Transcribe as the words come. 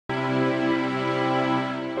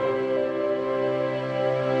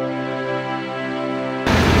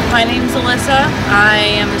My name's Alyssa. I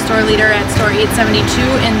am the store leader at store 872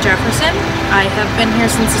 in Jefferson. I have been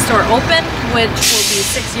here since the store opened, which will be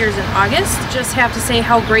 6 years in August. Just have to say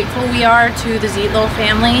how grateful we are to the Zietlow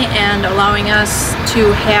family and allowing us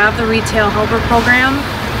to have the retail helper program.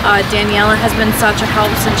 Daniela has been such a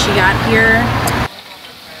help since she got here.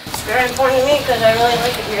 It's very important to me because I really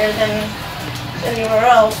like it here than anywhere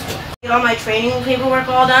else. Get all my training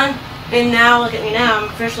paperwork all done, and now look at me now.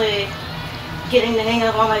 I'm officially getting the hang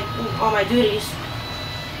of all my duties.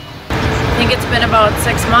 I think it's been about 6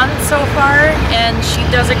 months so far, and she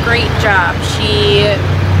does a great job. She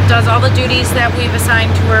does all the duties that we've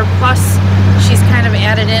assigned to her, plus she's kind of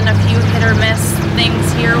added in a few hit or miss things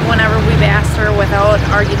here whenever we've asked her without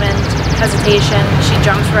argument, hesitation. She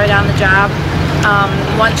jumps right on the job.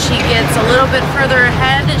 Once she gets a little bit further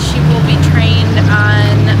ahead, she will be trained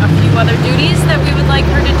on a few other duties that we would like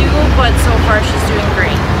her to do, but so far she's doing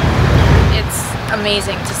great. It's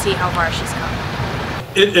amazing to see how far she's come.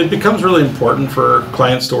 It becomes really important for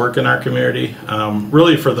clients to work in our community,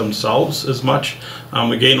 really for themselves as much.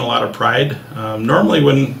 We gain a lot of pride. Normally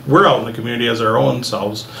when we're out in the community as our own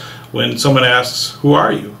selves, when someone asks, "Who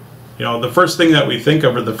are you?" You know, the first thing that we think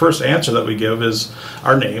of, or the first answer that we give, is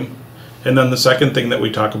our name. And then the second thing that we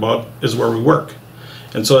talk about is where we work.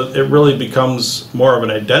 And so it really becomes more of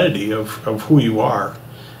an identity of who you are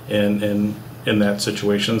in that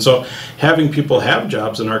situation. So having people have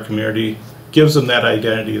jobs in our community gives them that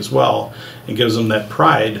identity as well, and gives them that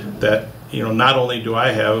pride that, you know, not only do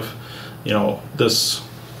I have, you know, this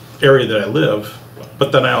area that I live,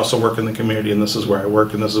 but then I also work in the community, and this is where I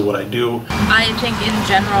work, and this is what I do. I think in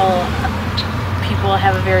general people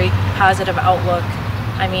have a very positive outlook.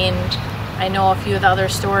 I mean, I know a few of the other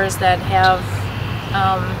stores that have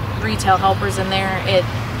retail helpers in there.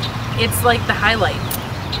 It's like the highlight.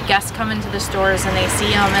 Guests come into the stores and they see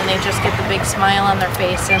them and they just get the big smile on their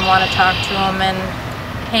face and want to talk to them and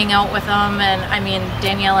hang out with them. And I mean,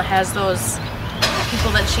 Daniela has those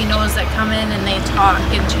people that she knows that come in and they talk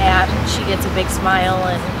and chat, and she gets a big smile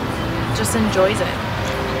and just enjoys it.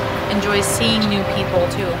 Enjoys seeing new people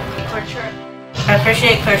too. For sure. I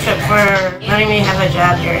appreciate Kwik for letting me have a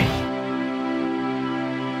job here.